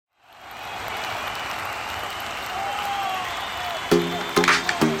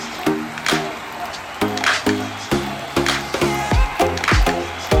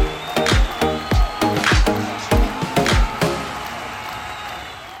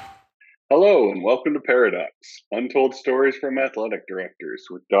Hello and welcome to Pairadocs, Untold Stories from Athletic Directors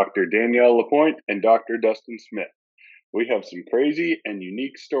with Dr. Danielle Lapointe and Dr. Dustin Smith. We have some crazy and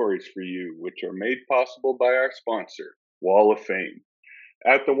unique stories for you, which are made possible by our sponsor, Wall of Fame.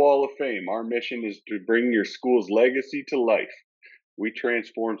 At the Wall of Fame, our mission is to bring your school's legacy to life. We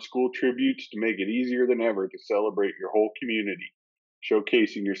transform school tributes to make it easier than ever to celebrate your whole community,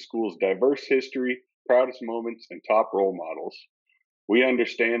 showcasing your school's diverse history, proudest moments, and top role models. We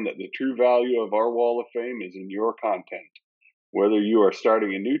understand that the true value of our Wall of Fame is in your content. Whether you are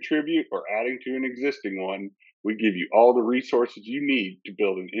starting a new tribute or adding to an existing one, we give you all the resources you need to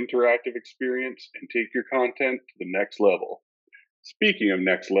build an interactive experience and take your content to the next level. Speaking of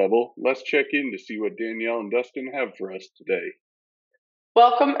next level, let's check in to see what Danielle and Dustin have for us today.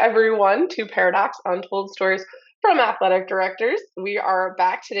 Welcome, everyone, to Pairadocs Untold Stories from Athletic Directors. We are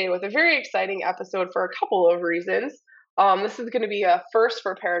back today with a very exciting episode for a couple of reasons. This is going to be a first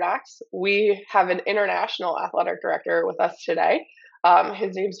for Pairadocs. We have an international athletic director with us today.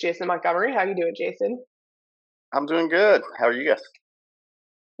 His name's Jason Montgomery. How you doing, Jason? I'm doing good. How are you guys?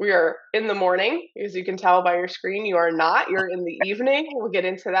 We are in the morning. As you can tell by your screen, you are not. You're in the evening. We'll get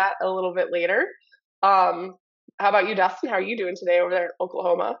into that a little bit later. How about you, Dustin? How are you doing today over there in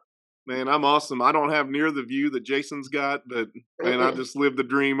Oklahoma? Man, I'm awesome. I don't have near the view that Jason's got, but man, I just live the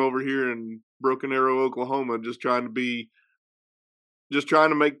dream over here in Broken Arrow, Oklahoma, just trying to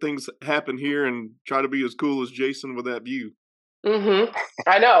make things happen here and try to be as cool as Jason with that view.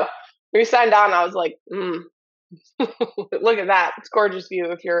 I know. When we signed on, I was like, look at that. It's a gorgeous view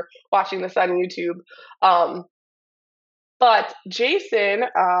if you're watching this on YouTube. But Jason,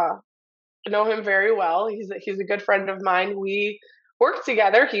 I know him very well. He's a good friend of mine. We worked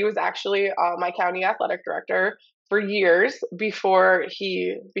together. He was actually my county athletic director for years before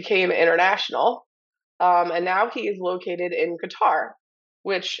he became international. And now he is located in Qatar,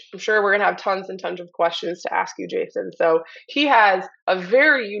 which I'm sure we're going to have tons and tons of questions to ask you, Jason. So he has a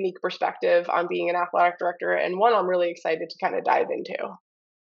very unique perspective on being an athletic director, and one I'm really excited to kind of dive into.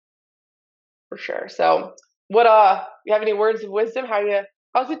 For sure. So you have any words of wisdom?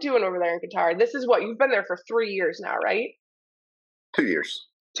 How's it doing over there in Qatar? This is what, you've been there for 3 years now, right? 2 years.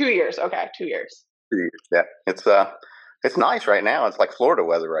 2 years. Okay, 2 years. 2 years. Yeah, it's nice right now. It's like Florida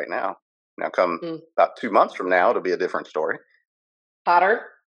weather right now. Now, about 2 months from now, it'll be a different story. Hotter?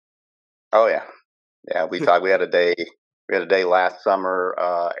 Oh yeah. We thought we had a day last summer.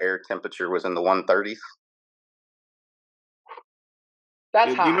 Air temperature was in the 130s.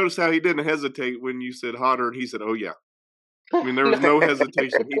 That's hot. You notice how he didn't hesitate when you said hotter, and he said, "Oh yeah." I mean, there was no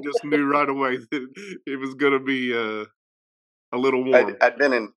hesitation. He just knew right away that it was going to be a little warm. I'd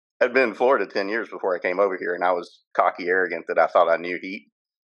been in Florida 10 years before I came over here, and I was cocky, arrogant that I thought I knew heat.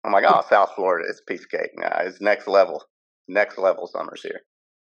 I'm like, oh, South Florida, it's a piece of cake. Nah, it's next level summers here.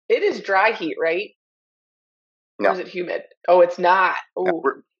 It is dry heat, right? No. Or is it humid? Oh, it's not. No,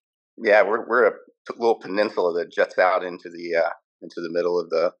 we're a little peninsula that juts out into the middle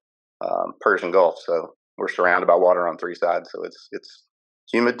of the Persian Gulf, so we're surrounded by water on 3 sides, so it's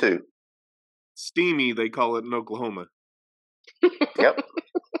humid too. Steamy, they call it in Oklahoma. Yep.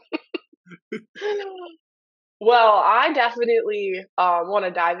 Well, I definitely want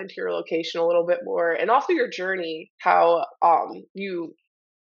to dive into your location a little bit more, and also your journey, how you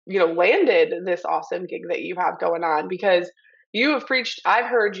landed this awesome gig that you have going on, because you have preached, I've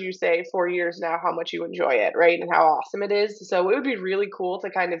heard you say for years now how much you enjoy it, right? And how awesome it is. So it would be really cool to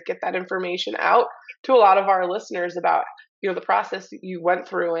kind of get that information out to a lot of our listeners about, the process that you went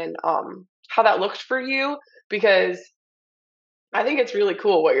through and how that looked for you, because I think it's really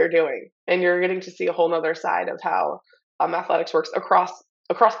cool what you're doing, and you're getting to see a whole nother side of how athletics works across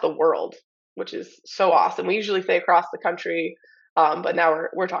the world, which is so awesome. We usually say across the country, but now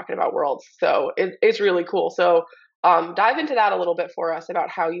we're talking about worlds. So it's really cool. So dive into that a little bit for us about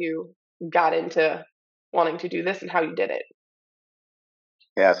how you got into wanting to do this and how you did it.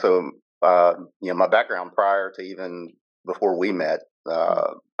 Yeah. So, my background prior to even before we met,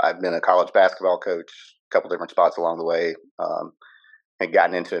 I've been a college basketball coach, a couple different spots along the way, had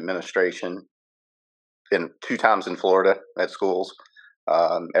gotten into administration, been 2 times in Florida at schools,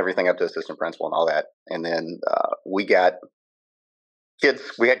 everything up to assistant principal and all that. And then we had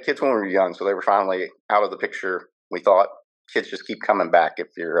kids when we were young, so they were finally out of the picture. We thought kids just keep coming back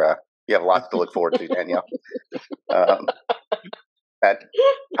if you have lots to look forward to, Danielle. That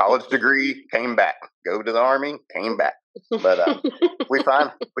college degree came back. Go to the Army, came back. But we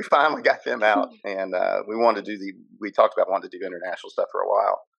finally got them out, and we talked about wanting to do international stuff for a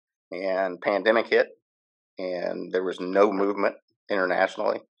while. And pandemic hit, and there was no movement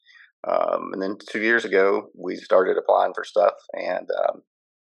internationally. And then 2 years ago, we started applying for stuff, and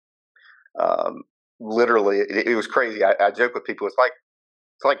Um, literally, it was crazy. I joke with people. It's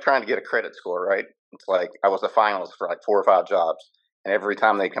like trying to get a credit score, right? It's like I was a finalist for like 4 or 5 jobs, and every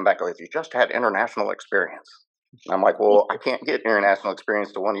time they come back, like, if you just had international experience. And I'm like, well, I can't get international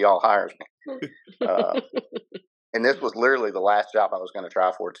experience till one of y'all hires me. And this was literally the last job I was going to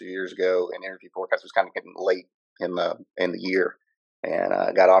try for 2 years ago and interview for, because it was kind of getting late in the year,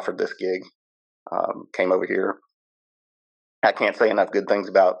 and got offered this gig. Came over here. I can't say enough good things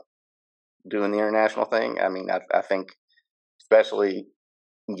about doing the international thing. I mean, I think especially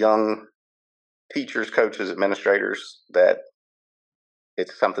young teachers, coaches, administrators, that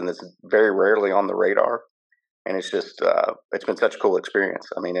it's something that's very rarely on the radar, and it's just it's been such a cool experience.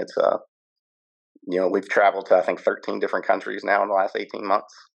 I mean, it's we've traveled to, I think, 13 different countries now in the last 18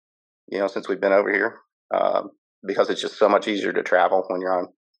 months. Since we've been over here, because it's just so much easier to travel when you're on.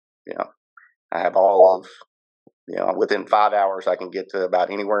 I have all of within 5 hours I can get to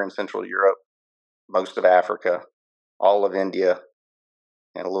about anywhere in Central Europe, most of Africa, all of India,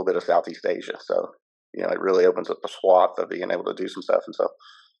 and a little bit of Southeast Asia. So it really opens up the swath of being able to do some stuff, and so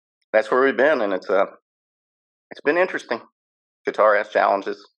that's where we've been, and it's been interesting. Qatar has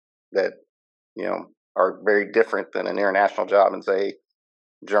challenges that are very different than an international job in, say,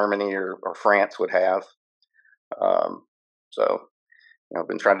 Germany or France would have. So I've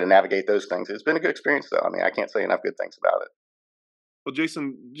been trying to navigate those things. It's been a good experience, though. I mean, I can't say enough good things about it. Well,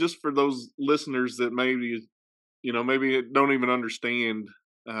 Jason, just for those listeners that maybe don't even understand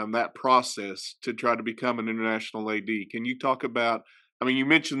that process to try to become an international AD, can you talk about? I mean, you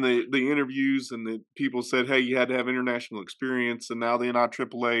mentioned the interviews and that people said, hey, you had to have international experience, and now the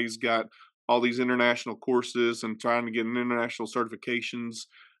NIAAA's got all these international courses and trying to get international certifications.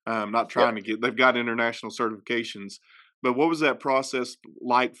 Not trying to get, they've got international certifications. But what was that process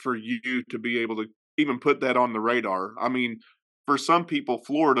like for you to be able to even put that on the radar? I mean, for some people,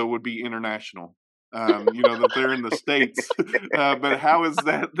 Florida would be international, that they're in the States. But how is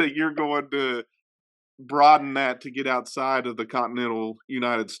that you're going to broaden that to get outside of the continental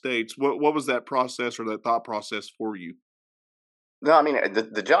United States? What was that process or that thought process for you? No, I mean,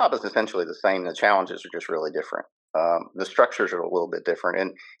 the job is essentially the same. The challenges are just really different. The structures are a little bit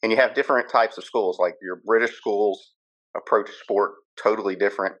different, and you have different types of schools. Like your British schools approach sport totally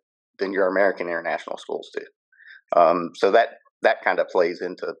different than your American international schools do. So that kind of plays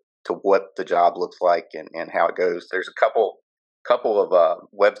into what the job looks like and how it goes. There's a couple of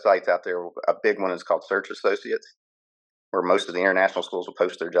websites out there. A big one is called Search Associates, where most of the international schools will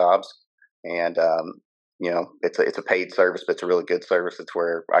post their jobs, and it's a paid service, but it's a really good service. It's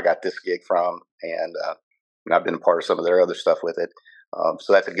where I got this gig from, and I've been a part of some of their other stuff with it.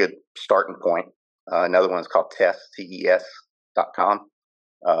 So that's a good starting point. Another one is called TES.com.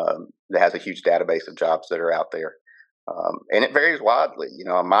 That has a huge database of jobs that are out there, and it varies widely.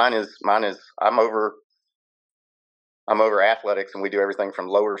 Mine is I'm over athletics, and we do everything from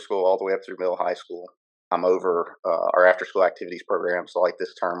lower school all the way up through middle high school. I'm over our after school activities program. So like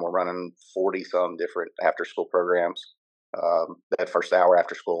this term, we're running 40 some different after school programs. That first hour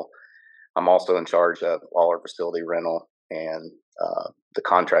after school. I'm also in charge of all our facility rental and the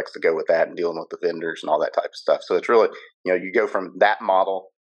contracts that go with that, and dealing with the vendors and all that type of stuff. So it's really, you go from that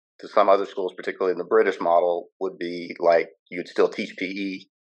model to some other schools, particularly in the British model, would be like you'd still teach PE,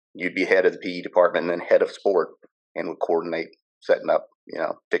 you'd be head of the PE department and then head of sport, and would coordinate setting up,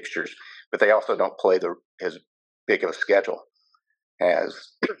 fixtures. But they also don't play as big of a schedule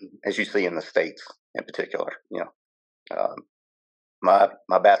as you see in the States in particular. My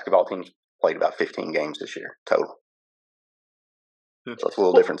basketball team's played about 15 games this year total. So it's a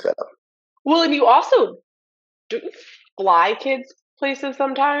little different setup. Well, and you also fly kids places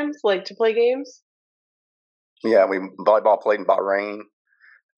sometimes, like to play games. Yeah, volleyball played in Bahrain.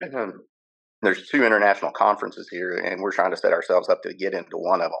 There's 2 international conferences here, and we're trying to set ourselves up to get into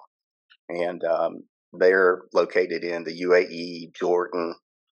one of them. And they're located in the UAE, Jordan,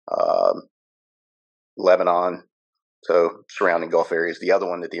 Lebanon, so surrounding Gulf areas. The other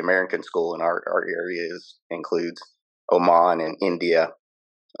one that the American school in our area includes Oman and India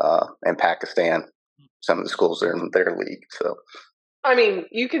and Pakistan. Some of the schools are in their league. So, I mean,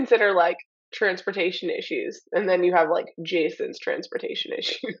 you consider like transportation issues, and then you have like Jason's transportation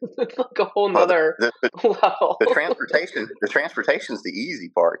issues. It's like a whole nother level. The transportation's the easy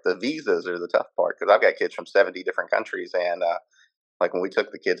part. The visas are the tough part, because I've got kids from 70 different countries, and like when we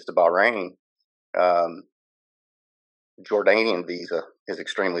took the kids to Bahrain, Jordanian visa is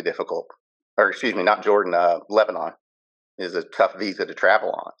extremely difficult. Or excuse me, not Jordan, Lebanon is a tough visa to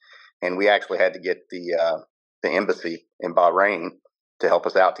travel on, and we actually had to get the embassy in Bahrain to help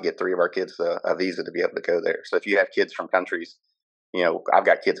us out to get 3 of our kids a visa to be able to go there. So if you have kids from countries I've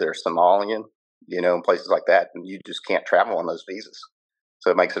got kids that are Somalian, in places like that, and you just can't travel on those visas.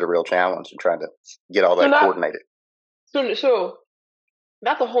 So it makes it a real challenge in trying to get all So that now, coordinated. so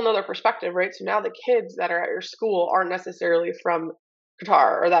that's a whole nother perspective, right? So now the kids that are at your school aren't necessarily from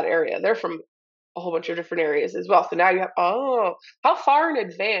Qatar or that area. They're from a whole bunch of different areas as well. So now you have, how far in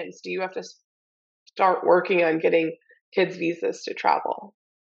advance do you have to start working on getting kids visas to travel?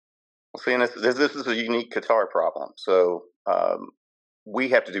 Well, see, and this is a unique Qatar problem. So we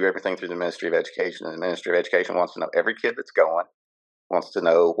have to do everything through the Ministry of Education, and the Ministry of Education wants to know every kid that's going, wants to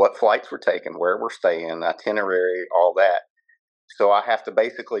know what flights we're taking, where we're staying, itinerary, all that. So I have to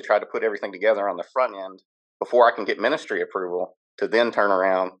basically try to put everything together on the front end before I can get ministry approval to then turn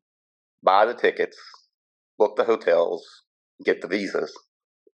around, buy the tickets, book the hotels, get the visas.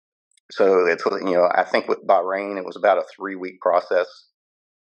 So it's, I think with Bahrain, it was about a 3-week process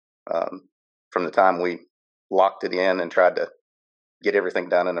from the time we locked it in and tried to get everything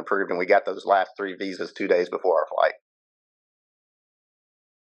done and approved. And we got those last 3 visas 2 days before our flight.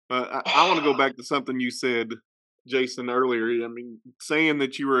 I want to go back to something you said, Jason, earlier. I mean, saying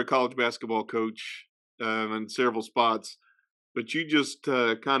that you were a college basketball coach in several spots, but you just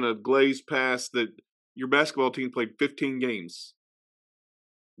kind of glazed past that your basketball team played 15 games.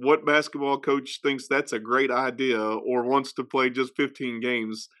 What basketball coach thinks that's a great idea or wants to play just 15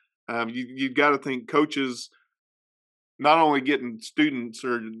 games? You've got to think coaches not only getting students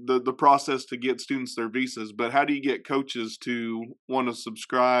or the process to get students their visas, but how do you get coaches to want to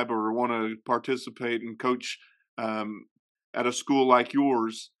subscribe or want to participate and coach at a school like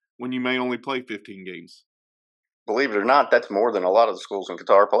yours when you may only play 15 games? Believe it or not, that's more than a lot of the schools in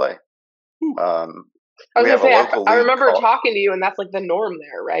Qatar play. I was We gonna have a say, local I league remember called, talking to you, and that's like the norm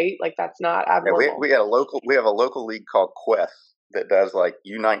there, right? Like that's not yeah, abnormal. we have a local league called Quest that does like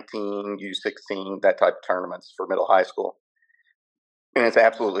U19, U16, that type of tournaments for middle high school. And it's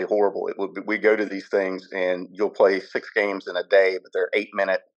absolutely horrible. We go to these things and you'll play 6 games in a day, but they're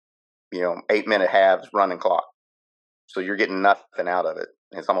 8-minute halves running clock. So you're getting nothing out of it.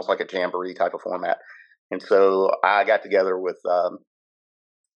 It's almost like a jamboree type of format. And so I got together with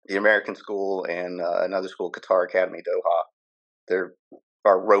the American school and another school, Qatar Academy Doha. They're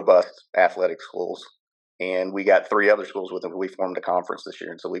our robust athletic schools. And we got 3 other schools with them. We formed a conference this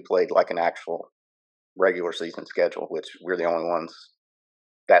year. And so we played like an actual regular season schedule, which we're the only ones.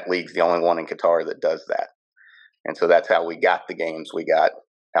 That league's the only one in Qatar that does that. And so that's how we got the games we got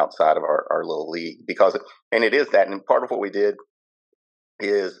outside of our little league. And it is that. And part of what we did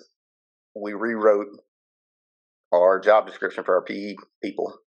is we rewrote our job description for our PE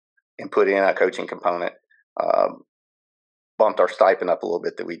people and put in a coaching component, bumped our stipend up a little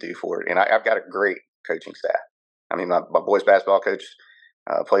bit that we do for it. And I've got a great coaching staff. I mean, my boys basketball coach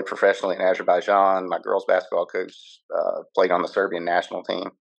played professionally in Azerbaijan. My girls basketball coach played on the Serbian national team.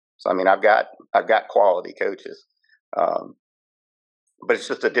 So I mean, I've got quality coaches, but it's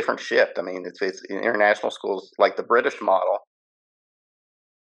just a different shift. I mean, it's in international schools like the British model.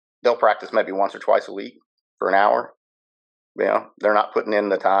 They'll practice maybe once or twice a week for an hour. They're not putting in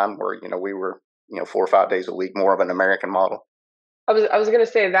the time where we were 4 or 5 days a week, more of an American model. I was gonna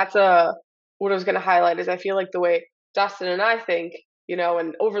say that's what I was gonna highlight is I feel like the way Dustin and I think,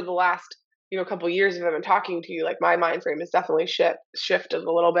 and over the last couple of years of I've been talking to you, like my mind frame has definitely shifted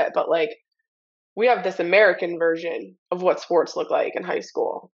a little bit, but like we have this American version of what sports look like in high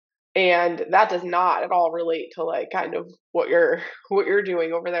school, and that does not at all relate to like kind of what you're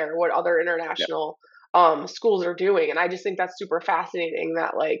doing over there, what other international schools are doing, and I just think that's super fascinating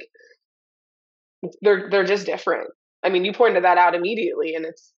that like they're just different. I mean, you pointed that out immediately, and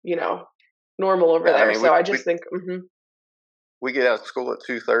it's normal over there. I mean, so I just think. We get out of school at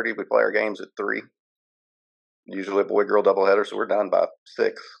 2:30. We play our games at 3. Usually a boy-girl doubleheader, so we're done by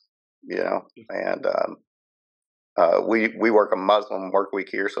 6. And we work a Muslim work week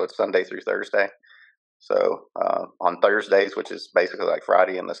here, so it's Sunday through Thursday. So on Thursdays, which is basically like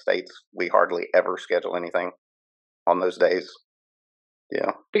Friday in the States, we hardly ever schedule anything on those days.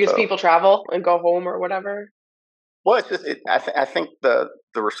 Because people travel and go home or whatever. Well, it's just I think the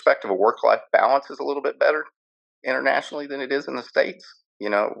respect of a work-life balance is a little bit better internationally than it is in the States.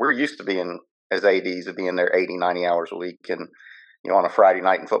 We're used to being, as ADs, of being there 80, 90 hours a week and, on a Friday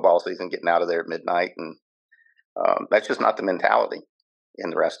night in football season, getting out of there at midnight. And that's just not the mentality in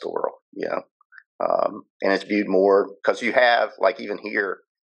the rest of the world, and it's viewed more because you have, like even here,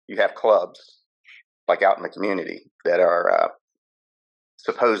 you have clubs like out in the community that are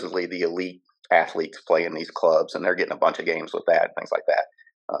supposedly the elite athletes play in these clubs, and they're getting a bunch of games with that, things like that.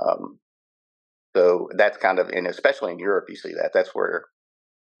 So that's kind of, and especially in Europe, you see that. That's where,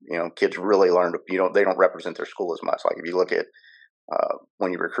 kids really learn to, they don't represent their school as much. Like if you look at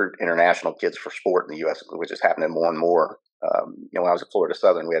when you recruit international kids for sport in the U.S., which is happening more and more. When I was at Florida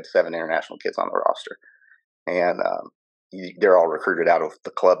Southern, we had 7 international kids on the roster, and they're all recruited out of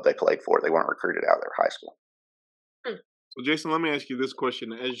the club they played for. They weren't recruited out of their high school. So, Jason, let me ask you this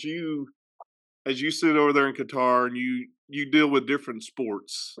question: as you sit over there in Qatar and you deal with different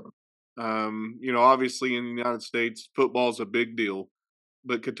sports, obviously in the United States, football is a big deal,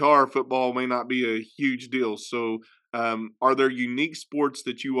 but Qatar football may not be a huge deal. So, are there unique sports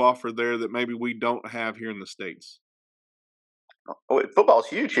that you offer there that maybe we don't have here in the States? Oh, football's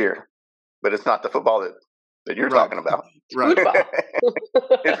huge here, but it's not the football that you're talking about. Right.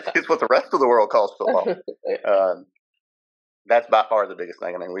 It's what the rest of the world calls football. That's by far the biggest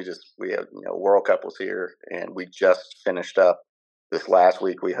thing. I mean, we have World Cup was here, and we just finished up this last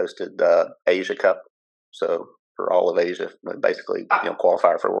week. We hosted the Asia Cup, so for all of Asia, basically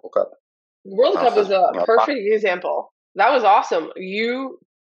qualify for World Cup. World Cup is a perfect example. That was awesome. You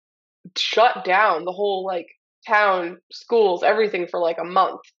shut down the whole town, schools, everything for a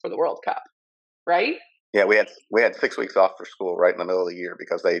month for the World Cup, right? Yeah, we had 6 weeks off for school right in the middle of the year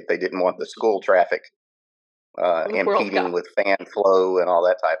because they didn't want the school traffic impeding with fan flow and all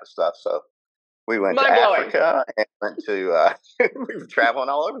that type of stuff. So we went to Africa and went to we were traveling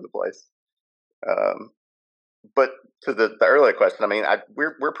all over the place. But to the earlier question, I mean,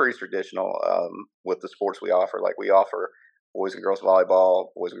 we're pretty traditional with the sports we offer. Like we offer boys and girls volleyball,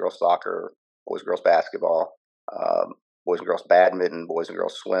 boys and girls soccer, boys and girls basketball, boys and girls badminton, boys and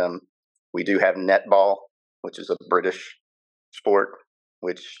girls swim. We do have netball, which is a British sport,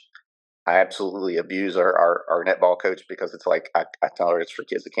 which I absolutely abuse our netball coach because it's like I tell her it's for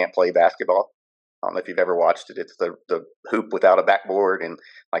kids that can't play basketball. I don't know if you've ever watched it. It's the hoop without a backboard, and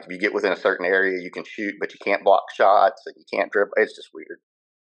like if you get within a certain area, you can shoot, but you can't block shots and you can't dribble. It's just weird.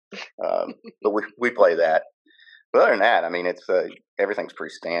 But we play that. But other than that, I mean, it's everything's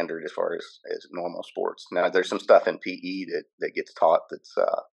pretty standard as far as normal sports. Now, there's some stuff in PE that gets taught that's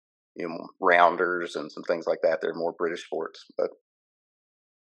rounders and some things like that. They're more British sports, but.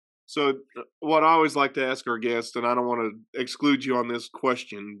 So what I always like to ask our guests, and I don't want to exclude you on this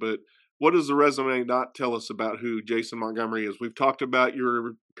question, but what does the resume not tell us about who Jason Montgomery is? We've talked about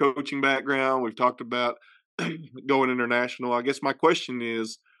your coaching background. We've talked about going international. I guess my question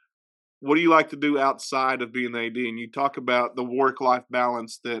is, what do you like to do outside of being AD? And you talk about the work-life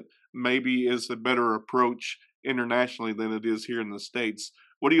balance that maybe is a better approach internationally than it is here in the States.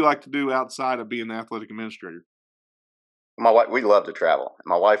 What do you like to do outside of being the athletic administrator? My wife, we love to travel.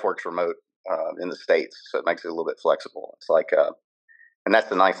 My wife works remote in the States, so it makes it a little bit flexible. It's like, and that's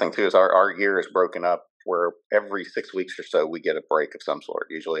the nice thing too, is our year is broken up where every 6 weeks or so we get a break of some sort,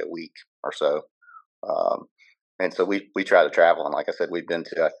 usually a week or so. And so we try to travel. And like I said, we've been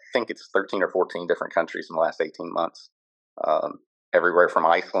to, I think it's 13 or 14 different countries in the last 18 months, everywhere from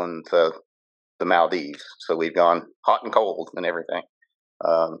Iceland to the Maldives. So we've gone hot and cold and everything.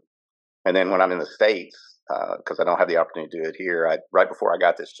 And then when I'm in the States, because I don't have the opportunity to do it here, right before I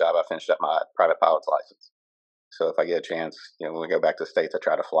got this job, I finished up my private pilot's license. So if I get a chance, when we go back to the States, I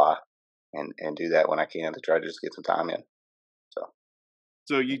try to fly and do that when I can to try to just get some time in.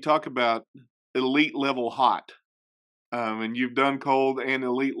 So you talk about elite level hot, and you've done cold and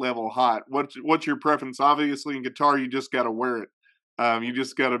elite level hot. What's your preference? Obviously, in Qatar, you just got to wear it. You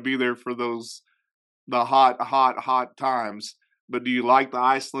just got to be there for the hot times. But do you like the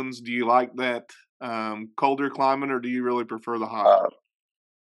Icelands? Do you like that colder climate, or do you really prefer the hot?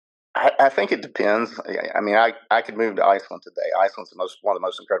 I think it depends. I mean, I could move to Iceland today. Iceland's one of the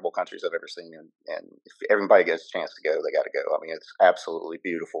most incredible countries I've ever seen, and if everybody gets a chance to go, they got to go. I mean, it's absolutely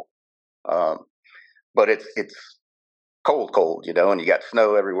beautiful. But it's cold, and you got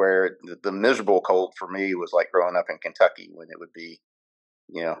snow everywhere. The miserable cold for me was like growing up in Kentucky when it would be,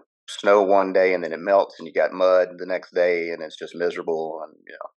 snow one day and then it melts and you got mud the next day and it's just miserable and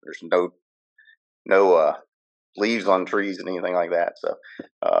there's no leaves on trees and anything like that. So,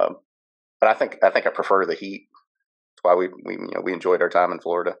 but I think I prefer the heat. That's why we enjoyed our time in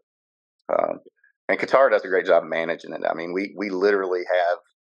Florida. And Qatar does a great job managing it. I mean, we literally have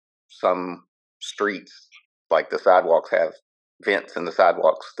some streets, like the sidewalks have vents in the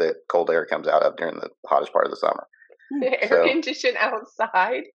sidewalks that cold air comes out of during the hottest part of the summer. Air condition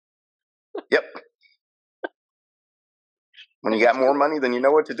outside. Yep. When you got more money than you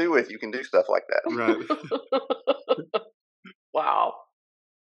know what to do with, you can do stuff like that. Right. Wow.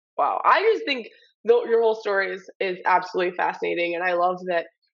 I just think your whole story is absolutely fascinating, and I love that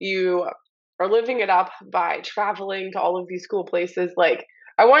you are living it up by traveling to all of these cool places. Like,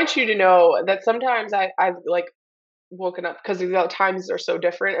 I want you to know that sometimes I've woken up, because the times are so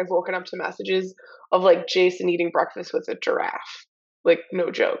different. I've woken up to messages of Jason eating breakfast with a giraffe. like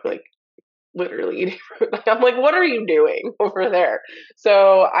no joke, like literally eating fruit. Like, I'm like, what are you doing over there?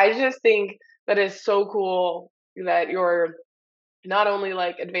 So I just think that is so cool that you're not only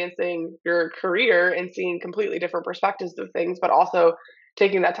like advancing your career and seeing completely different perspectives of things, but also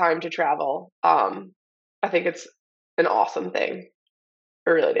taking that time to travel. I think it's an awesome thing.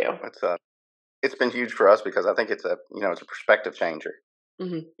 I really do. It's been huge for us because I think it's a perspective changer.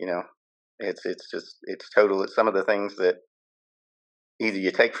 Hmm. You know, it's total. It's some of the things that either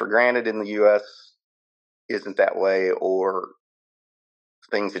you take for granted in the U.S. isn't that way, or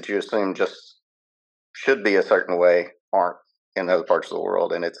things that you assume just should be a certain way aren't in other parts of the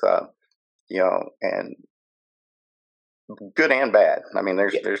world. And it's and good and bad. I mean,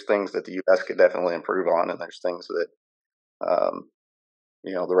 Yeah. there's things that the U.S. could definitely improve on, and there's things that um,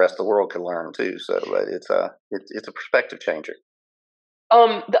 the rest of the world could learn too. So, but it's a perspective changer.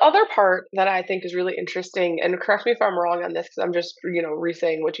 The other part that I think is really interesting, and correct me if I'm wrong on this, because I'm just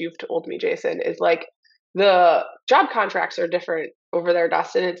re-saying what you've told me, Jason, is like the job contracts are different over there,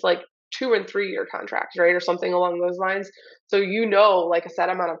 Dustin. It's like 2 and 3 year contracts, right, or something along those lines. So like a set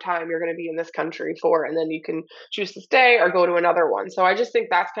amount of time you're going to be in this country for, and then you can choose to stay or go to another one. So I just think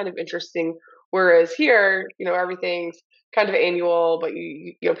that's kind of interesting. Whereas here, everything's kind of annual, but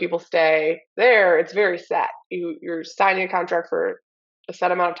people stay there. It's very set. You're signing a contract for a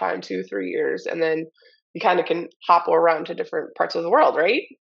set amount of time, 2, 3 years, and then you kind of can hop around to different parts of the world, right?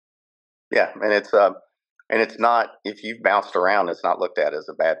 Yeah, and it's not, if you've bounced around, it's not looked at as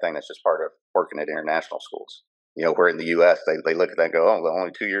a bad thing. That's just part of working at international schools. Where in the U.S. they look at that and go, oh, well,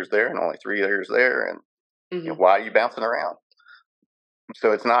 only 2 years there and only 3 years there, and Hmm. why are you bouncing around?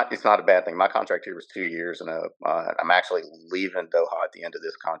 So it's not a bad thing. My contract here was 2 years, and I'm actually leaving Doha at the end of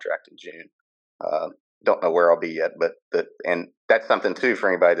this contract in June. Uh, don't know where I'll be yet, but and that's something too for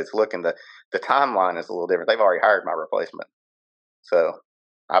anybody that's looking. The timeline is a little different. They've already hired my replacement, so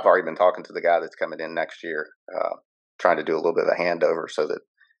I've already been talking to the guy that's coming in next year, trying to do a little bit of a handover so that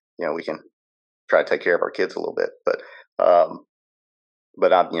we can try to take care of our kids a little bit. But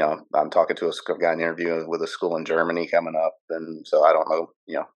I'm talking to a guy interviewing with a school in Germany coming up, and so I don't know.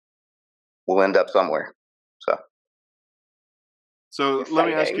 We'll end up somewhere. So So let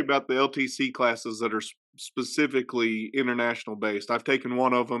me ask you Exciting. about the LTC classes that are specifically international based. I've taken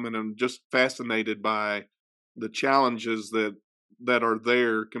one of them, and I'm just fascinated by the challenges that are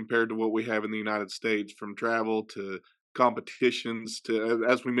there compared to what we have in the United States, from travel to competitions to,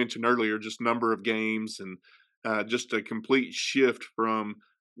 as we mentioned earlier, just number of games, and just a complete shift from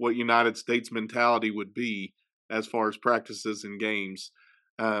what United States mentality would be as far as practices and games.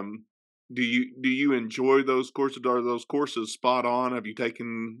 Um, do you enjoy those courses? Are those courses spot on? Have you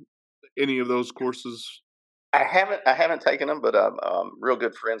taken any of those courses? I haven't taken them, but I'm real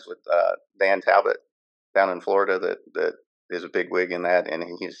good friends with Dan Talbot down in Florida that is a big wig in that, and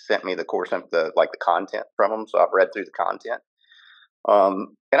he sent me the course, the content from them. So I've read through the content, and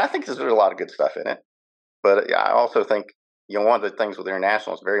I think there's a lot of good stuff in it. But yeah, I also think one of the things with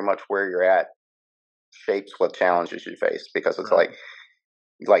international is very much where you're at shapes what challenges you face, because it's Right.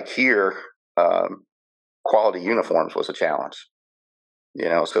 like here, um, quality uniforms was a challenge.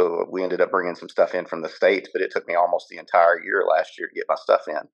 So we ended up bringing some stuff in from the States, but it took me almost the entire year last year to get my stuff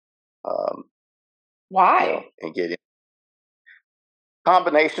in. Um, Why? and get in.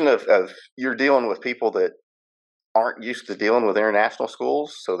 Combination of you're dealing with people that aren't used to dealing with international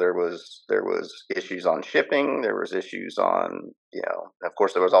schools, so there was issues on shipping, there was issues on of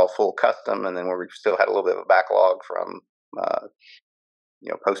course there was all full custom, and then we still had a little bit of a backlog from uh,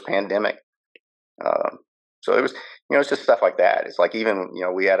 post pandemic. Um, so it was, it's just stuff like that. It's like, even,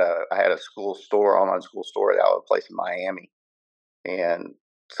 I had a online school store that I would place in Miami. And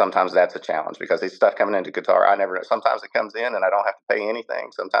sometimes that's a challenge because it's stuff coming into Qatar. Sometimes it comes in and I don't have to pay anything.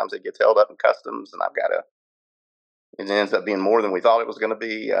 Sometimes it gets held up in customs and it ends up being more than we thought it was going to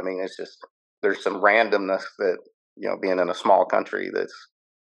be. I mean, it's just, there's some randomness that, being in a small country that's,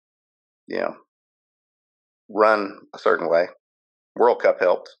 you know, run a certain way. World Cup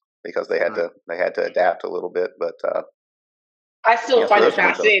helped because Right. they had to adapt a little bit, but I still so find it those have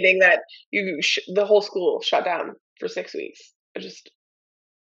been some. fascinating that the whole school shut down for 6 weeks. It's just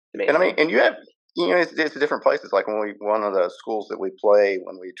And I mean, amazing. and you have, it's different places. Like one of the schools that we play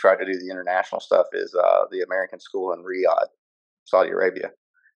when we try to do the international stuff is the American school in Riyadh, Saudi Arabia,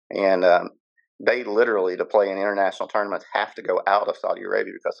 and they literally, to play in international tournaments, have to go out of Saudi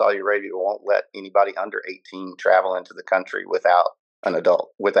Arabia because Saudi Arabia won't let anybody under 18 travel into the country without an adult,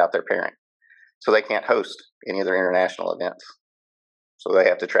 without their parent. So they can't host any of their international events. So they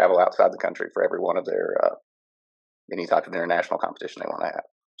have to travel outside the country for every one of their any type of international competition they want to have.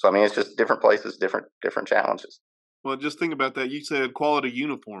 So I mean, it's just different places, different challenges. Well, just think about that. You said quality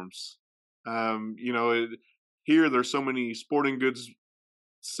uniforms. Here there's so many sporting goods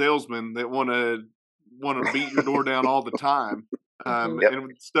salesmen that want to beat your door down all the time, Yep.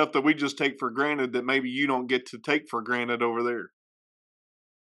 and stuff that we just take for granted that maybe you don't get to take for granted over there.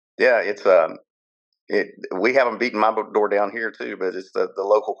 Yeah, it's we haven't beaten my door down here too, but it's the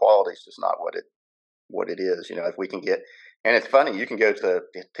local quality is just not what it is. If we can get, and it's funny, you can go to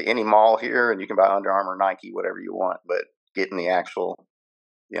any mall here and you can buy Under Armour, Nike, whatever you want, but getting the actual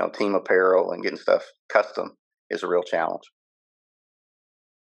team apparel and getting stuff custom is a real challenge.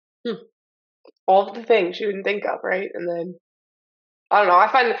 All of the things you didn't think of, right? And then I don't know.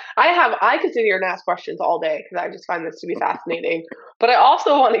 I could sit here and ask questions all day because I just find this to be fascinating. But I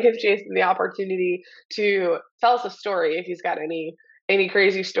also want to give Jason the opportunity to tell us a story if he's got any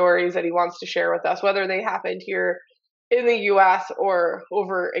crazy stories that he wants to share with us, whether they happened here in the U.S. or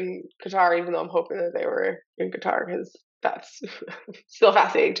over in Qatar. Even though I'm hoping that they were in Qatar because that's still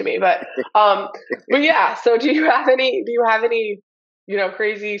fascinating to me. But yeah. So do you have any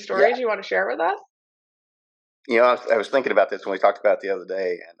crazy stories you want to share with us? I was thinking about this when we talked about it the other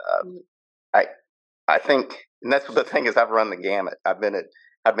day, and I think, and that's the thing is, I've run the gamut. I've been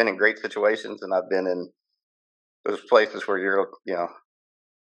in great situations, and I've been in those places where you're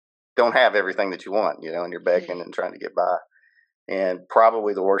don't have everything that you want, and you're begging and trying to get by. And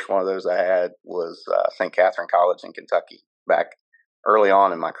probably the worst one of those I had was St. Catherine College in Kentucky back early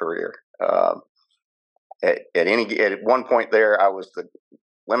on in my career. At one point there, I was the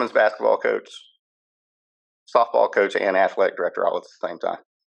women's basketball coach, softball coach, and athletic director all at the same time.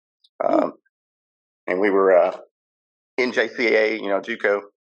 And we were in JCAA, JUCO,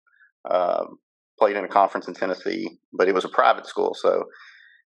 played in a conference in Tennessee, but it was a private school. So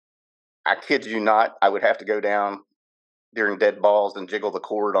I kid you not, I would have to go down during dead balls and jiggle the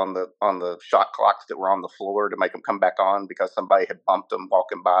cord on the shot clocks that were on the floor to make them come back on because somebody had bumped them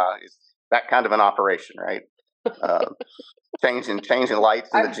walking by. It's that kind of an operation, right? Changing lights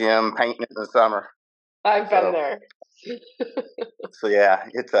in the gym, painting in the summer. I've been there. So yeah,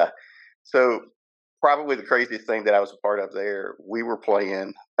 so probably the craziest thing that I was a part of there. We were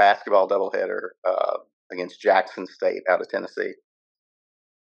playing basketball doubleheader against Jackson State out of Tennessee,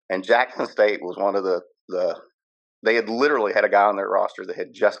 and Jackson State was one of the they had literally had a guy on their roster that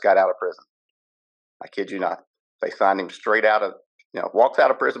had just got out of prison. I kid you not. They signed him straight out of walks out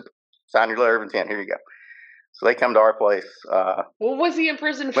of prison, sign your letter of intent. Here you go. So they come to our place. What was he in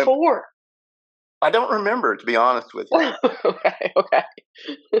prison for? I don't remember, to be honest with you. Okay.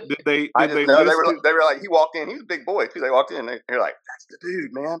 Did they were like, he walked in. He was a big boy too. They walked in. They're like, that's the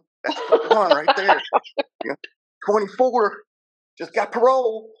dude, man. That's the one right there. 24, just got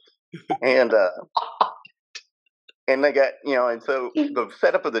parole, and they got and so the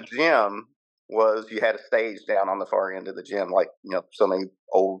setup of the gym was you had a stage down on the far end of the gym, like so many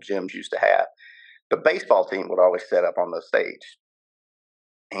old gyms used to have. The baseball team would always set up on the stage,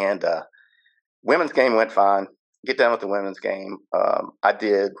 and women's game went fine. Get done with the women's game. I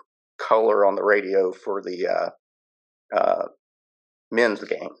did color on the radio for the men's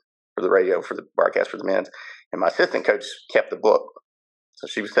game, for the radio, for the broadcast for the men's. And my assistant coach kept the book. So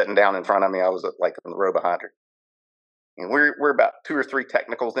she was sitting down in front of me. I was like in the row behind her. And we're about 2 or 3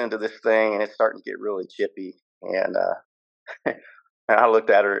 technicals into this thing, and it's starting to get really chippy. And and I looked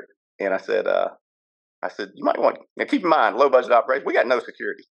at her and I said, you might want to keep in mind, low budget operation. We got no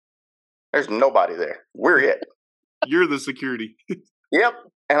security. There's nobody there. We're it. You're the security. Yep.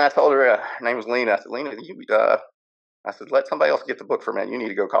 And I told her, her name was Lena. I said, Lena, I said, let somebody else get the book for a minute. You need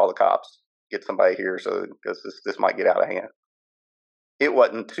to go call the cops. Get somebody here because this might get out of hand. It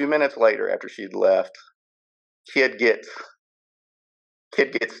wasn't 2 minutes later after she'd left. Kid gets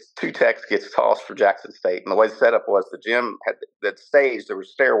 2 texts, gets tossed for Jackson State. And the way the setup was, the gym had that stage. There were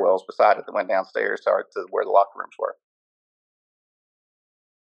stairwells beside it that went downstairs to where the locker rooms were.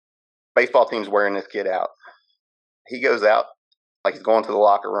 Baseball team's wearing this kid out. He goes out like he's going to the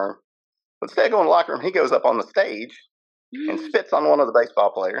locker room. But instead of going to the locker room, he goes up on the stage and spits on one of the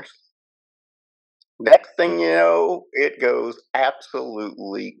baseball players. Next thing you know, it goes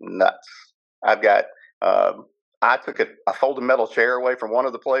absolutely nuts. I've got I took a folded metal chair away from one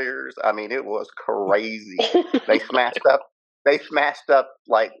of the players. I mean, it was crazy. They smashed up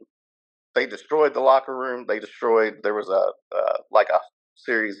like they destroyed the locker room. There was a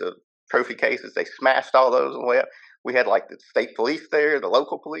series of trophy cases. They smashed all those on the way up. We had like the state police there, the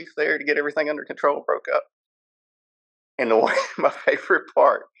local police there to get everything under control. Broke up. And my favorite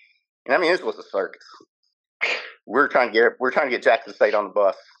part, and I mean, this was a circus. We're trying to get Jackson State on the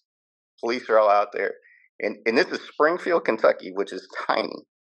bus. Police are all out there. And this is Springfield, Kentucky, which is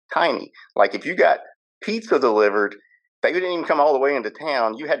tiny. Like if you got pizza delivered. They didn't even come all the way into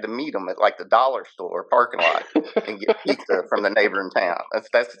town. You had to meet them at like the dollar store parking lot and get pizza from the neighboring town. That's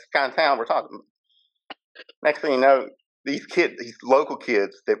the kind of town we're talking about. Next thing you know, these local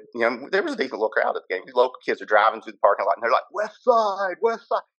kids that, there was a decent little crowd at the game. These local kids are driving through the parking lot and they're like, West Side, West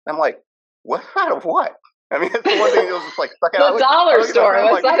Side. And I'm like, West Side of what? I mean, that's the one thing that was just like stuck out. The dollar store.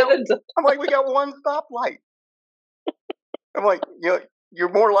 I'm like, we got one stoplight. I'm like,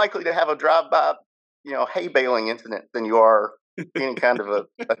 you're more likely to have a drive-by, hay baling incident than you are any kind of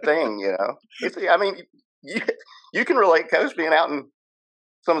a thing, I mean, you can relate, Coach, being out in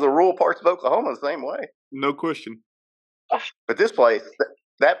some of the rural parts of Oklahoma the same way. No question. But this place,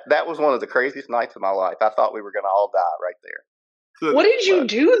 that was one of the craziest nights of my life. I thought we were going to all die right there. What did you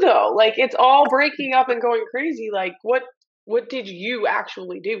do though? Like, it's all breaking up and going crazy. Like, what did you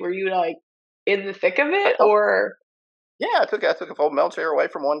actually do? Were you like in the thick of it, or? Yeah, I took a fold mail chair away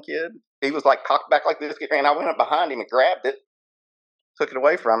from one kid. He was like cocked back like this, and I went up behind him and grabbed it, took it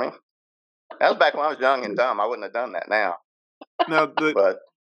away from him. That was back when I was young and dumb. I wouldn't have done that now. Now,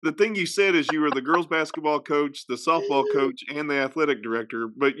 the thing you said is you were the girls' basketball coach, the softball coach, and the athletic director,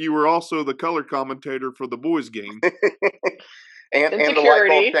 but you were also the color commentator for the boys' game. and the light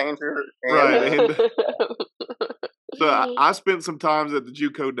bulb changer. Right. So I spent some times at the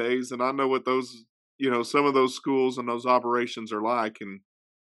JUCO days, and I know what those, some of those schools and those operations are like. And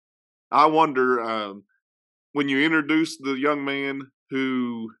I wonder, when you introduced the young man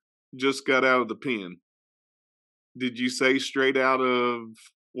who just got out of the pen, did you say straight out of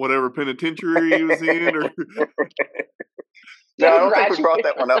whatever penitentiary he was in, or? No, I don't think we brought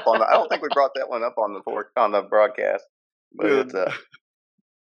that one up on the broadcast. But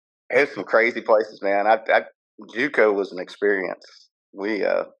it's some crazy places, man. JUCO was an experience. We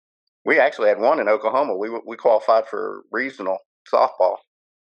actually had one in Oklahoma. We qualified for regional softball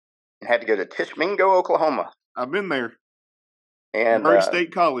and had to go to Tishmingo, Oklahoma. I've been there. And Murray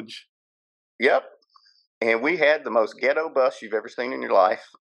State College. Yep. And we had the most ghetto bus you've ever seen in your life.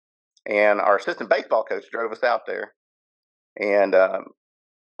 And our assistant baseball coach drove us out there. And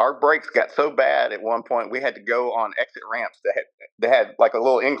our brakes got so bad at one point, we had to go on exit ramps that had like a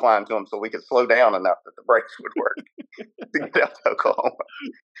little incline to them so we could slow down enough that the brakes would work to get out to Oklahoma.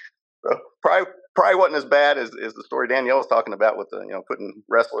 So probably wasn't as bad as the story Danielle was talking about with the putting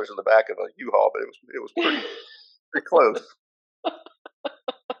wrestlers in the back of a U-Haul, but it was pretty close.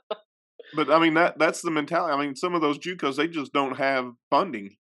 But I mean that's the mentality. I mean, some of those JUCOs, they just don't have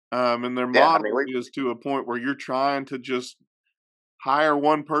funding, and their model is to a point where you're trying to just hire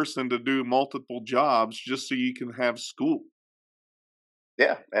one person to do multiple jobs just so you can have school.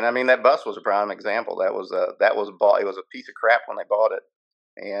 Yeah, and I mean that bus was a prime example. That was bought. It was a piece of crap when they bought it,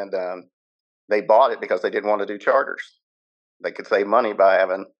 and they bought it because they didn't want to do charters. They could save money by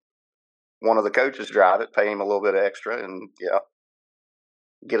having one of the coaches drive it, pay him a little bit extra, and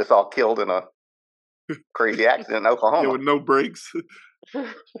get us all killed in a crazy accident in Oklahoma. Yeah, with no brakes.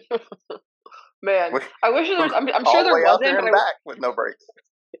 Man, I wish there was. I'm sure there wasn't, but back with no brakes.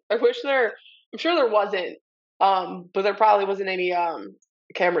 I'm sure there wasn't. But there probably wasn't any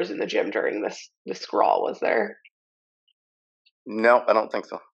cameras in the gym during this scrawl, was there? No, I don't think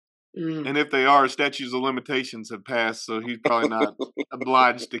so. And if they are, statutes of limitations have passed, so he's probably not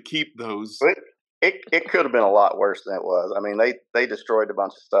obliged to keep those. It could have been a lot worse than it was. I mean, they destroyed a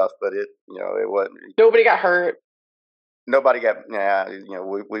bunch of stuff, but it wasn't. Nobody got hurt. Nobody got.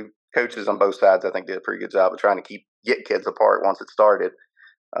 We coaches on both sides, I think, did a pretty good job of trying to get kids apart once it started.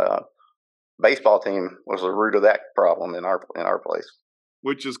 Baseball team was the root of that problem in our place,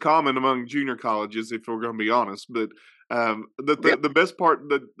 which is common among junior colleges, if we're going to be honest. But the best part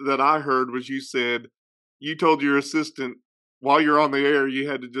that I heard was you told your assistant, while you're on the air, you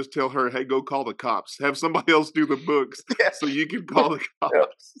had to just tell her, hey, go call the cops. Have somebody else do the books so you can call the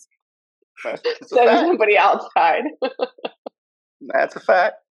cops. Send somebody outside. That's a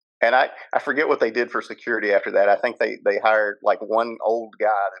fact. And I forget what they did for security after that. I think they hired like one old guy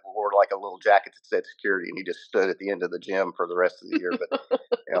that wore like a little jacket that said security, and he just stood at the end of the gym for the rest of the year. But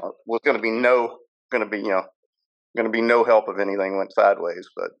was going to be no help if anything went sideways.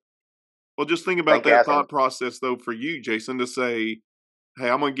 But well, just think about that thought process though for you, Jason, to say,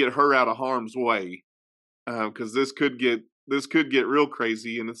 "Hey, I'm going to get her out of harm's way," because this could get real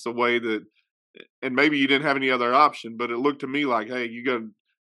crazy, and it's a way that, and maybe you didn't have any other option, but it looked to me like, hey,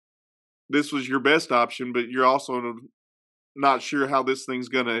 this was your best option, but you're also not sure how this thing's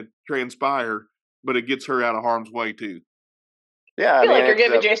going to transpire, but it gets her out of harm's way too. Yeah, I feel like you're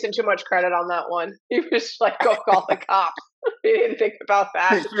giving Jason too much credit on that one. He was like, go call the cops. He didn't think about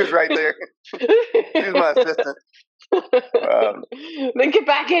that. She was right there. She was my assistant. Then get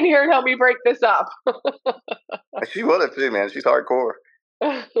back in here and help me break this up. She would have too, man. She's hardcore.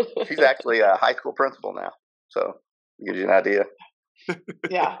 She's actually a high school principal now, so it gives you an idea.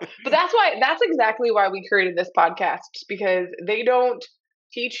 Yeah, but that's exactly why we created this podcast, because they don't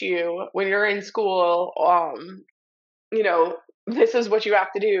teach you when you're in school. This is what you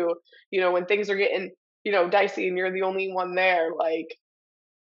have to do. When things are getting dicey and you're the only one there, like,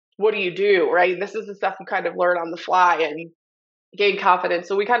 what do, right? This is the stuff you kind of learn on the fly and gain confidence.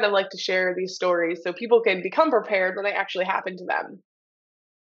 So we kind of like to share these stories so people can become prepared when they actually happen to them.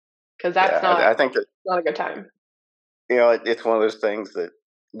 Because that's I think that not a good time. It's one of those things that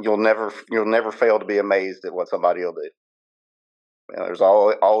you'll never fail to be amazed at what somebody will do. There's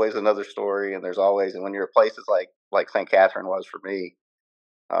always another story, and and when you're at places like St. Catherine was for me,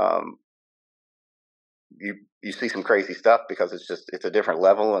 you see some crazy stuff because it's a different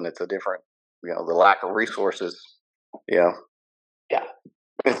level, and it's a different, the lack of resources, Yeah.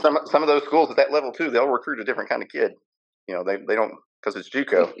 And some of those schools at that level too, they'll recruit a different kind of kid. They don't, because it's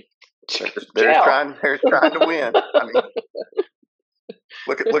JUCO. They're trying to win. I mean,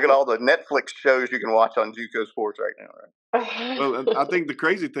 look at all the Netflix shows you can watch on JUCO sports right now. Right? Well, I think the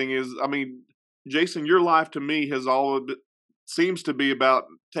crazy thing is, I mean, Jason, your life to me seems to be about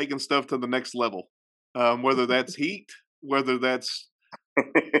taking stuff to the next level. Whether that's heat, whether that's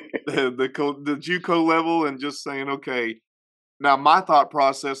the JUCO level, and just saying, okay. Now, my thought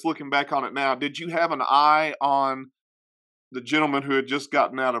process, looking back on it now, did you have an eye on the gentleman who had just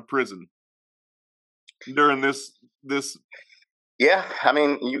gotten out of prison during this? Yeah, I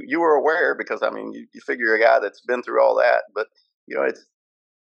mean, you were aware, because I mean, you figure a guy that's been through all that, but it's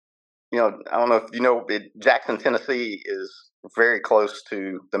I don't know if you know, Jackson, Tennessee is very close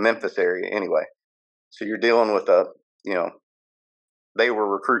to the Memphis area anyway, so you're dealing with they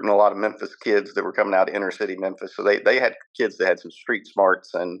were recruiting a lot of Memphis kids that were coming out of inner city Memphis, so they had kids that had some street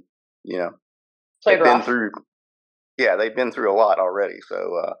smarts, and they've been through a lot already.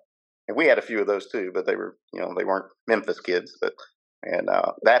 So and we had a few of those too, but they weren't Memphis kids. But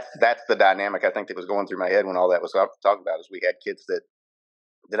that's the dynamic I think that was going through my head when all that was talking about, is we had kids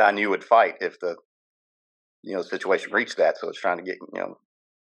that I knew would fight if the situation reached that. So it's trying to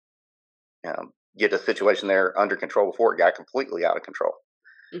get a situation there under control before it got completely out of control.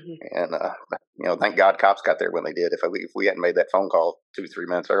 Mm-hmm. And thank God cops got there when they did. If we hadn't made that phone call 2-3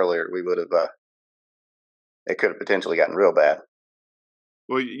 minutes earlier, we would have. It could have potentially gotten real bad.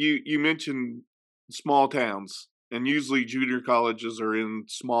 Well, you mentioned small towns, and usually junior colleges are in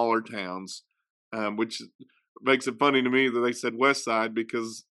smaller towns, which makes it funny to me that they said West Side,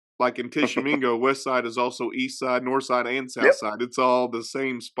 because like in Tishomingo, West Side is also East Side, North Side, and South Side. It's all the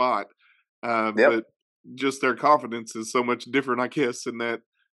same spot. But just their confidence is so much different, I guess, in that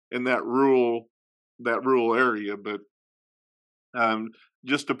rural area. But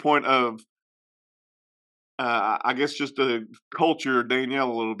just a point of, I guess, just a culture,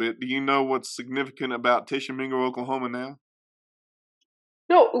 Danielle, a little bit. Do you know what's significant about Tishomingo, Oklahoma now?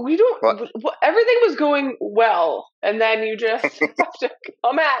 No, we don't. Everything was going well, and then you just have to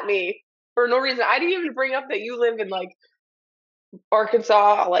come at me for no reason. I didn't even bring up that you live in like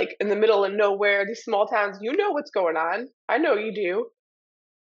Arkansas, like in the middle of nowhere, these small towns. You know what's going on. I know you do.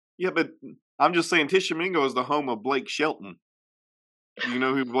 Yeah, but I'm just saying Tishomingo is the home of Blake Shelton. Do you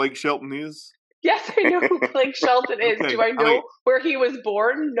know who Blake Shelton is? Yes, I know who Blake Shelton is. Okay. Do I know where he was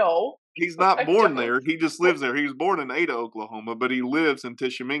born? No. He's not born there. He just lives there. He was born in Ada, Oklahoma, but he lives in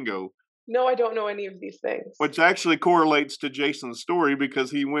Tishomingo. No, I don't know any of these things. Which actually correlates to Jason's story,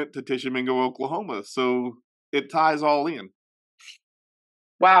 because he went to Tishomingo, Oklahoma. So it ties all in.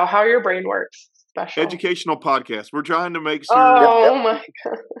 Wow, how your brain works. Special. Educational podcast. We're trying to make sure. Oh, my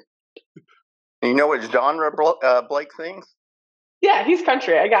God. You know what genre Blake sings? Yeah, he's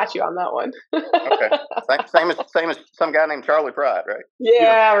country. I got you on that one. Okay. Same as some guy named Charlie Pride, right?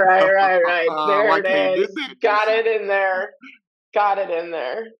 Yeah, right. There it is. Got it in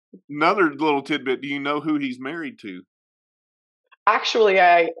there. Another little tidbit. Do you know who he's married to? Actually,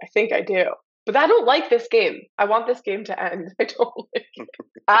 I think I do. But I don't like this game. I want this game to end. I don't like it.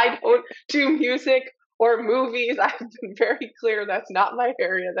 I don't do music or movies. I've been very clear that's not my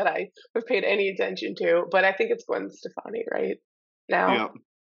area that I have paid any attention to. But I think it's Gwen Stefani, right? Now. Yeah.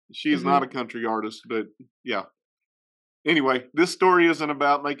 She's not a country artist, but yeah. Anyway, this story isn't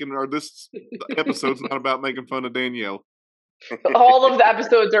about this episode's not about making fun of Danielle. All of the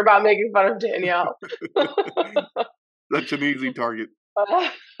episodes are about making fun of Danielle. Such an easy target.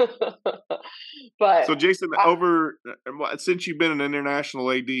 But so, Jason, since you've been an international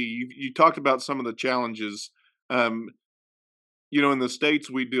AD, you talked about some of the challenges. In the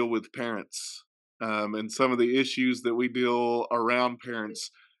States, we deal with parents and some of the issues that we deal around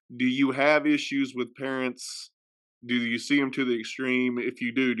parents. Do you have issues with parents? Do you see them to the extreme? If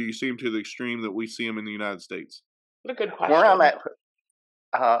you do you see them to the extreme that we see them in the United States? What a good Where I'm question.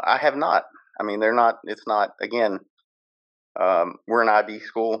 at, I have not. I mean, they're not. It's not. Again, we're an IB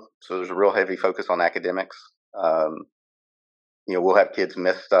school, so there's a real heavy focus on academics. Um, we'll have kids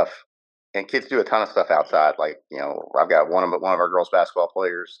miss stuff, and kids do a ton of stuff outside. Like, I've got one of our girls' basketball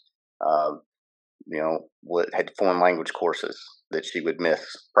players. Um, had foreign language courses that she would miss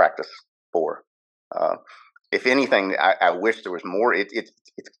practice for. Uh, if anything, I wish there was more.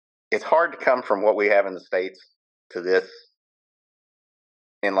 It's hard to come from what we have in the States to this,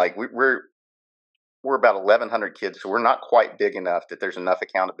 and like we're about 1,100 kids, so we're not quite big enough that there's enough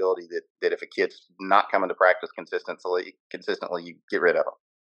accountability that if a kid's not coming to practice consistently, you get rid of them.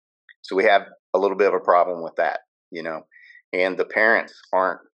 So we have a little bit of a problem with that, and the parents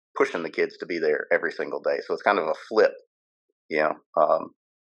aren't pushing the kids to be there every single day. So it's kind of a flip,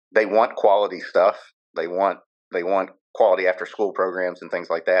 they want quality stuff. They want quality after school programs and things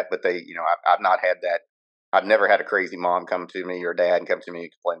like that. But I've not had that. I've never had a crazy mom come to me or dad come to me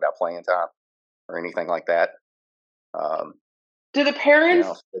and complain about playing time or anything like that. Do the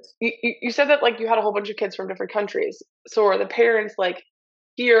parents? You said that like you had a whole bunch of kids from different countries. So are the parents like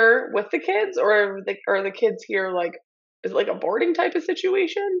here with the kids, or are the kids here like, is it like a boarding type of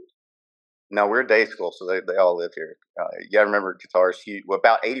situation? No, we're a day school, so they all live here. You got to remember, Qatar is huge. Well,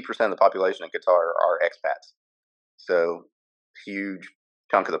 about 80% of the population in Qatar are expats. So, huge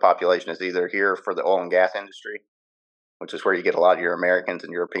chunk of the population is either here for the oil and gas industry, which is where you get a lot of your Americans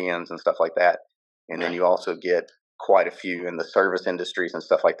and Europeans and stuff like that. And then you also get quite a few in the service industries and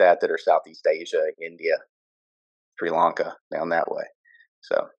stuff like that are Southeast Asia, India, Sri Lanka, down that way.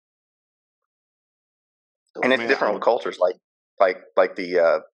 So, and it's different with cultures. Like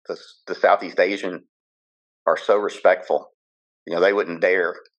the Southeast Asian are so respectful. They wouldn't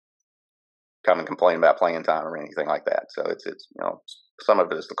dare come and complain about playing time or anything like that. So it's some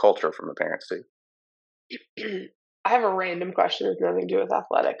of it is the culture from the parents too. I have a random question with nothing to do with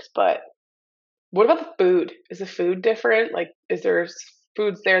athletics, but what about the food? Is the food different? Like, is there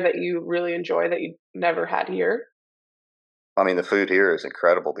foods there that you really enjoy that you never had here? I mean, the food here is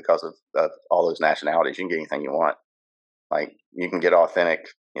incredible because of all those nationalities. You can get anything you want. Like, you can get authentic,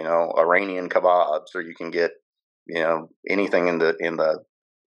 Iranian kebabs, or you can get, anything in the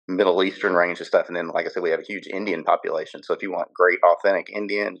Middle Eastern range of stuff. And then, like I said, we have a huge Indian population. So if you want great, authentic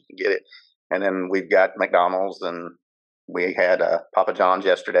Indian, you can get it. And then we've got McDonald's, and we had Papa John's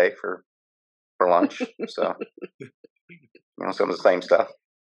yesterday for lunch. So, some of the same stuff.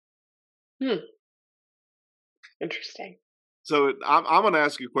 Interesting. So I'm going to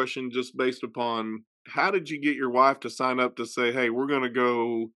ask you a question just based upon, how did you get your wife to sign up to say, hey, we're going to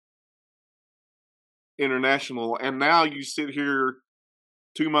go international? And now you sit here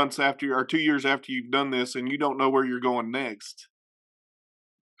 2 years after you've done this, and you don't know where you're going next.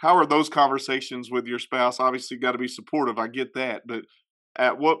 How are those conversations with your spouse? Obviously, got to be supportive. I get that. But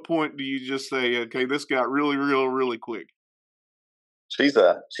at what point do you just say, okay, this got really, really, really quick? She's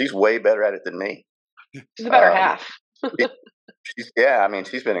way better at it than me. She's the better half.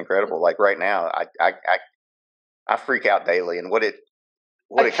 She's been incredible. Like right now, I freak out daily, and what it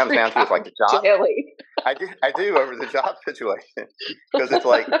comes down to is like the job. Daily. I do over the job situation, because it's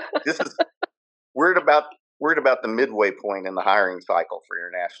like we're at about the midway point in the hiring cycle for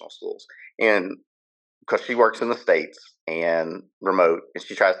international schools, and because she works in the States and remote, and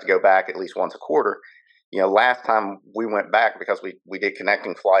she tries to go back at least once a quarter. Last time we went back, because we did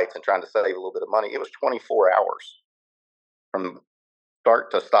connecting flights and trying to save a little bit of money, it was 24 hours from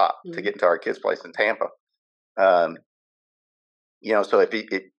start to stop to get into our kids' place in Tampa. So if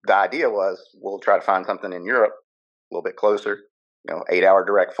the idea was, we'll try to find something in Europe a little bit closer, 8-hour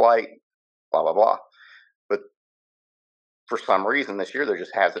direct flight, blah, blah, blah. But for some reason this year, there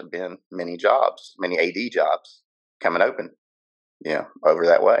just hasn't been many AD jobs coming open, over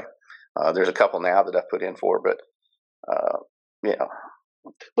that way. There's a couple now that I've put in for, but,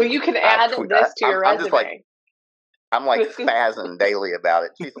 Well, you can add this to your resume. I'm like spazzing daily about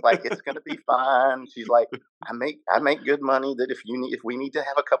it. She's like, it's going to be fine. She's like, I make good money. That if we need to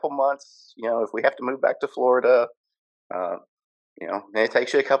have a couple months, if we have to move back to Florida, and it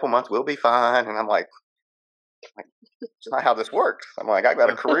takes you a couple months, we'll be fine. And I'm like, it's not how this works. I'm like, I've got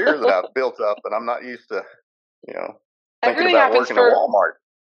a career that I've built up, and I'm not used to, thinking about working at Walmart.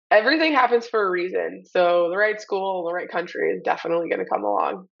 Everything happens for a reason. So the right school, the right country is definitely going to come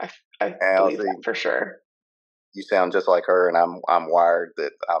along. I believe that for sure. You sound just like her, and I'm wired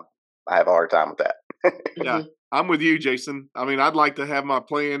that I have a hard time with that. Yeah, I'm with you, Jason. I mean, I'd like to have my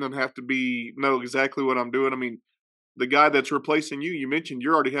plan and have to know exactly what I'm doing. I mean, the guy that's replacing you mentioned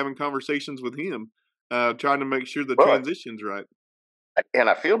you're already having conversations with him, trying to make sure the Well, transition's right. and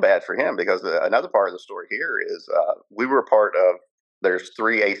I feel bad for him because another part of the story here is we were part of. There's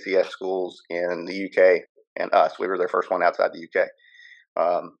 3 ACS schools in the UK, and us. We were their first one outside the UK.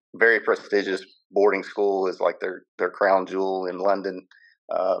 Very prestigious boarding school, is like their crown jewel in London.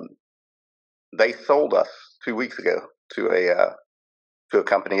 Um, they sold us 2 weeks ago to a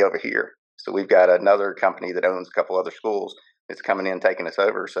company over here. So we've got another company that owns a couple other schools that's coming in, taking us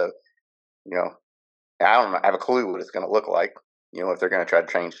over. So, you know, I don't have a clue what it's going to look like. You know, if they're going to try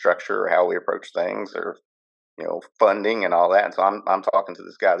to change structure or how we approach things, or funding and all that. And so I'm talking to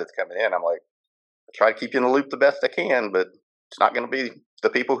this guy that's coming in. I'm like, I try to keep you in the loop the best I can, but it's not going to be the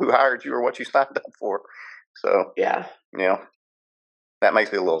people who hired you or what you signed up for. So Yeah. That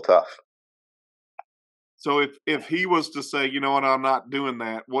makes it a little tough. So if he was to say, you know what, I'm not doing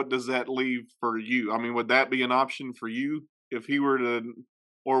that, what does that leave for you? I mean, would that be an option for you if he were to,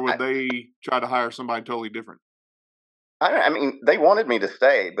 or would they try to hire somebody totally different? I mean, they wanted me to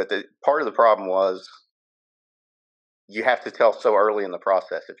stay, but part of the problem was you have to tell so early in the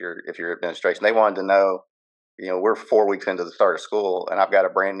process if you're administration. They wanted to know, we're 4 weeks into the start of school, and I've got a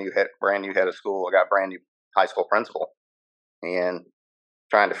brand new head of school. I got a brand new high school principal, and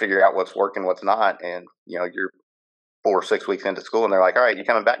trying to figure out what's working, what's not. And you're 4 or 6 weeks into school, and they're like, "All right, you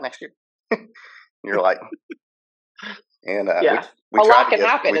coming back next year?" And you're like, and yeah, we a tried lot can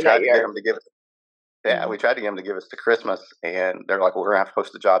happen in that to year. get them to give it. Yeah, we tried to get them to give us to Christmas, and they're like, "Well, we're gonna have to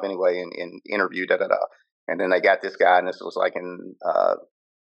post the job anyway and interview da da da." And then they got this guy, and this was like in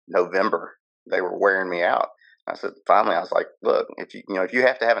November. They were wearing me out. I said, finally, I was like, "Look, if you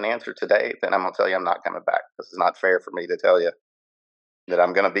have to have an answer today, then I'm gonna tell you I'm not coming back. This is not fair for me to tell you that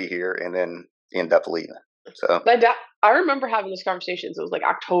I'm gonna be here and then end up leaving." So I remember having this conversation. So it was like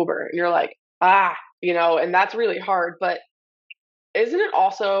October, and you're like, and that's really hard. But isn't it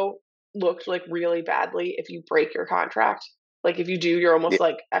also looked like really badly if you break your contract? Like if you do, you're almost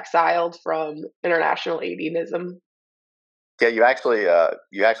like exiled from international aidism. Yeah, you actually have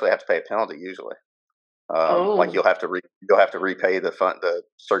to pay a penalty usually. Like you'll have to repay the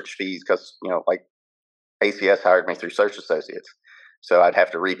search fees because like ACS hired me through Search Associates, so I'd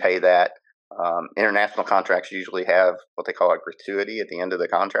have to repay that. International contracts usually have what they call a gratuity at the end of the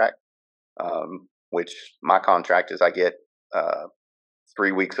contract, which my contract is I get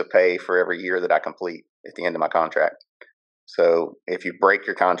 3 weeks of pay for every year that I complete at the end of my contract. So if you break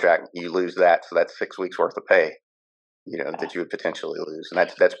your contract, you lose that. So that's 6 weeks worth of pay, that you would potentially lose, and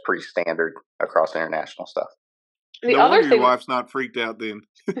that's pretty standard across international stuff. The no other wonder thing, your wife's not freaked out then.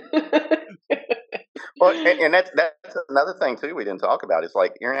 Well, and that's another thing too we didn't talk about. Is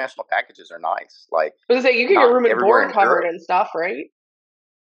like international packages are nice. Like I was gonna say you get your room and board covered and stuff, right?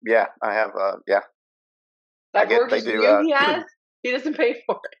 Yeah, I have. Yeah, that gorgeous view he has, he doesn't pay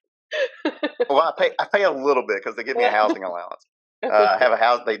for it. Well, I pay a little bit because they give me a housing allowance. I have a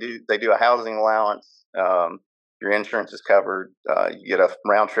house. They do a housing allowance. Your insurance is covered. You get a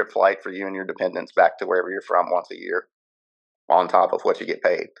round trip flight for you and your dependents back to wherever you're from once a year, on top of what you get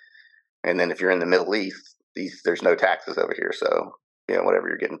paid. And then if you're in the Middle East, there's no taxes over here, so whatever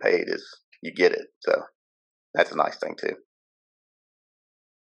you're getting paid is you get it. So that's a nice thing too.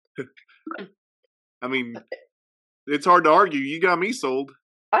 I mean, it's hard to argue. You got me sold.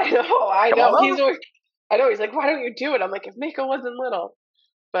 I know. He's like, why don't you do it? I'm like, if Mako wasn't little.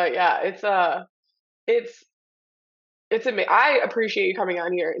 But yeah, it's amazing. I appreciate you coming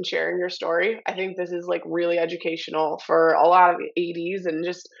on here and sharing your story. I think this is like really educational for a lot of ADs, and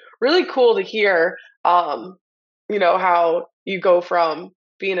just really cool to hear, how you go from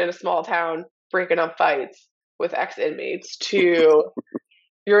being in a small town, breaking up fights with ex-inmates to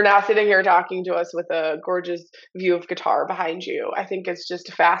you're now sitting here talking to us with a gorgeous view of Qatar behind you. I think it's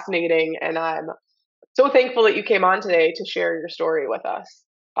just fascinating, and I'm so thankful that you came on today to share your story with us.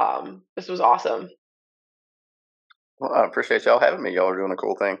 This was awesome. Well, I appreciate y'all having me. Y'all are doing a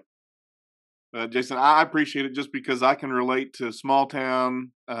cool thing. Jason, I appreciate it just because I can relate to small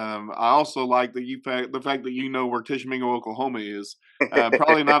town. I also like the fact that where Tishomingo, Oklahoma is.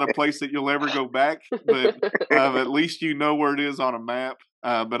 Probably not a place that you'll ever go back, but at least you know where it is on a map.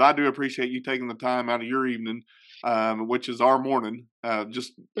 But I do appreciate you taking the time out of your evening, which is our morning,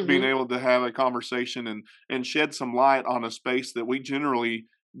 just being able to have a conversation and shed some light on a space that we generally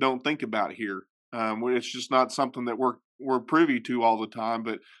don't think about here. It's just not something that we're privy to all the time,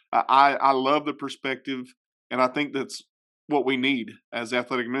 but I love the perspective, and I think that's what we need as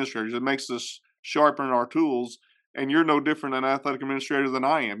athletic administrators. It makes us sharpen our tools And you're no different an athletic administrator than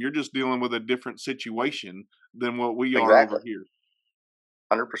I am. You're just dealing with a different situation than what we are Exactly. over here.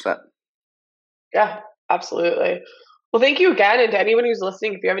 100%. Yeah, absolutely. Well, thank you again. And to anyone who's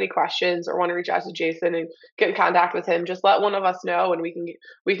listening, if you have any questions or want to reach out to Jason and get in contact with him, just let one of us know, and we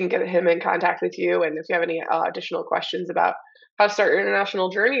can get him in contact with you. And if you have any additional questions about how to start your international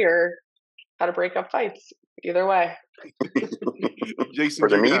journey or how to break up fights, either way. Jason's For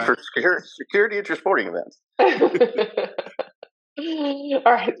the your need guy. for security at your sporting events.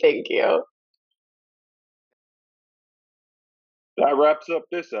 All right, thank you. That wraps up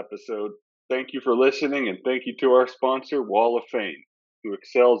this episode. Thank you for listening, and thank you to our sponsor, Wall of Fame, who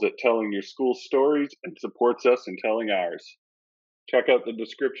excels at telling your school's stories and supports us in telling ours. Check out the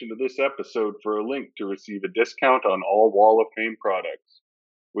description of this episode for a link to receive a discount on all Wall of Fame products.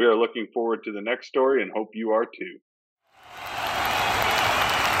 We are looking forward to the next story and hope you are too.